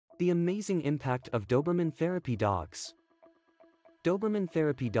The amazing impact of Doberman therapy dogs. Doberman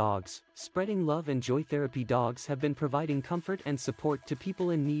therapy dogs, spreading love and joy. Therapy dogs have been providing comfort and support to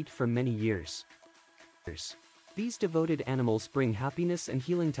people in need for many years. These devoted animals bring happiness and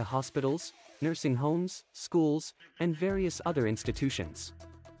healing to hospitals, nursing homes, schools, and various other institutions.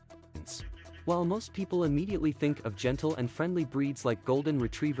 While most people immediately think of gentle and friendly breeds like golden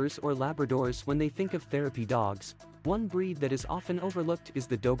retrievers or Labradors when they think of therapy dogs, one breed that is often overlooked is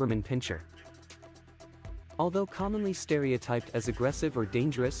the Doberman Pinscher. Although commonly stereotyped as aggressive or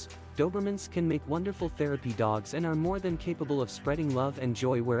dangerous, Dobermans can make wonderful therapy dogs and are more than capable of spreading love and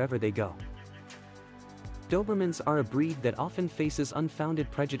joy wherever they go. Dobermans are a breed that often faces unfounded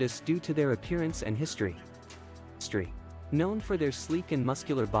prejudice due to their appearance and history. Known for their sleek and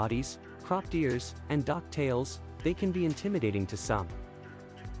muscular bodies, cropped ears, and docked tails, they can be intimidating to some.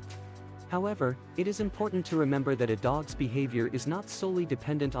 However, it is important to remember that a dog's behavior is not solely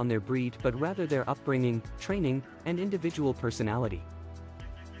dependent on their breed but rather their upbringing, training, and individual personality.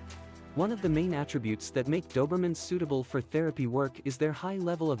 One of the main attributes that make Dobermans suitable for therapy work is their high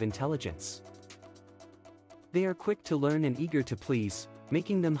level of intelligence. They are quick to learn and eager to please,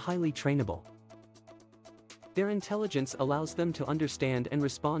 making them highly trainable. Their intelligence allows them to understand and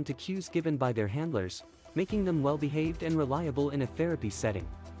respond to cues given by their handlers, making them well-behaved and reliable in a therapy setting.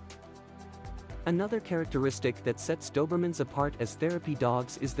 Another characteristic that sets Dobermans apart as therapy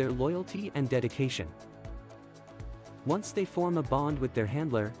dogs is their loyalty and dedication. Once they form a bond with their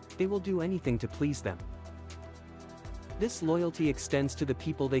handler, they will do anything to please them. This loyalty extends to the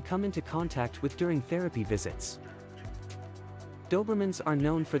people they come into contact with during therapy visits. Dobermans are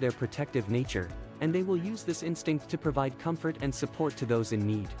known for their protective nature, and they will use this instinct to provide comfort and support to those in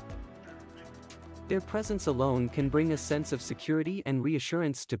need. Their presence alone can bring a sense of security and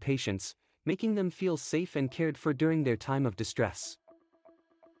reassurance to patients, making them feel safe and cared for during their time of distress.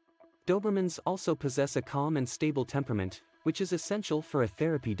 Dobermans also possess a calm and stable temperament, which is essential for a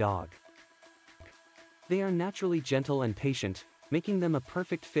therapy dog. They are naturally gentle and patient, making them a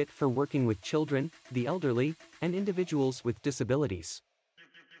perfect fit for working with children, the elderly, and individuals with disabilities.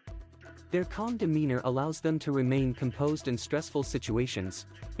 Their calm demeanor allows them to remain composed in stressful situations,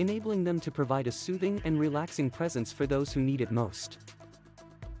 enabling them to provide a soothing and relaxing presence for those who need it most.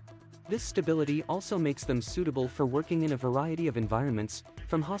 This stability also makes them suitable for working in a variety of environments,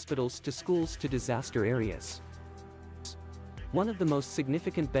 from hospitals to schools to disaster areas. One of the most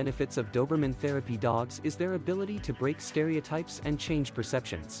significant benefits of Doberman therapy dogs is their ability to break stereotypes and change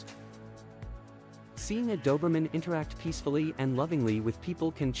perceptions. Seeing a Doberman interact peacefully and lovingly with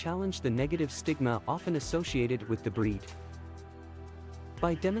people can challenge the negative stigma often associated with the breed.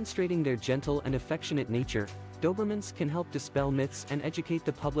 By demonstrating their gentle and affectionate nature, Dobermans can help dispel myths and educate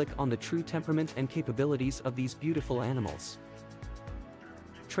the public on the true temperament and capabilities of these beautiful animals.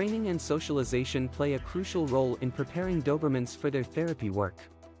 Training and socialization play a crucial role in preparing Dobermans for their therapy work.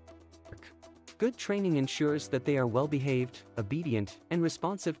 Good training ensures that they are well-behaved, obedient, and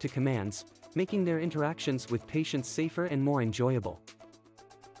responsive to commands, making their interactions with patients safer and more enjoyable.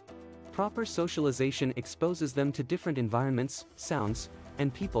 Proper socialization exposes them to different environments, sounds,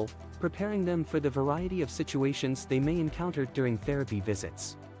 and people, preparing them for the variety of situations they may encounter during therapy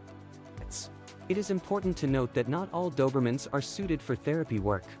visits. It is important to note that not all Dobermans are suited for therapy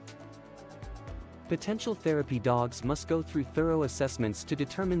work. Potential therapy dogs must go through thorough assessments to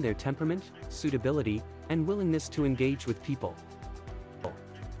determine their temperament, suitability, and willingness to engage with people.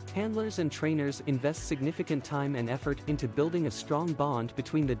 Handlers and trainers invest significant time and effort into building a strong bond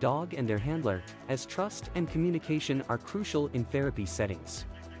between the dog and their handler, as trust and communication are crucial in therapy settings.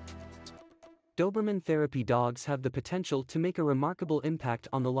 Doberman therapy dogs have the potential to make a remarkable impact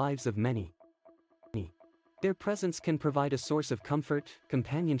on the lives of many. Their presence can provide a source of comfort,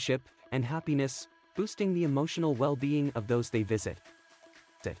 companionship, and happiness, boosting the emotional well-being of those they visit.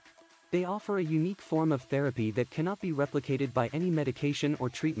 They offer a unique form of therapy that cannot be replicated by any medication or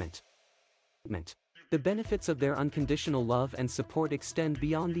treatment. The benefits of their unconditional love and support extend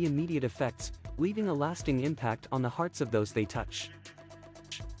beyond the immediate effects, leaving a lasting impact on the hearts of those they touch.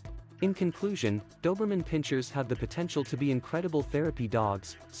 In conclusion, Doberman Pinschers have the potential to be incredible therapy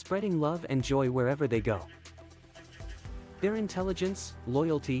dogs, spreading love and joy wherever they go. Their intelligence,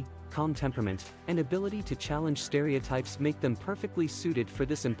 loyalty, calm temperament, and ability to challenge stereotypes make them perfectly suited for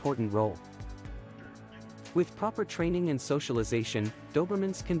this important role. With proper training and socialization,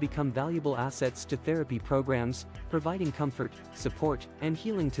 Dobermans can become valuable assets to therapy programs, providing comfort, support, and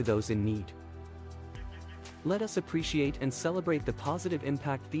healing to those in need. Let us appreciate and celebrate the positive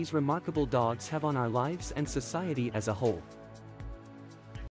impact these remarkable dogs have on our lives and society as a whole.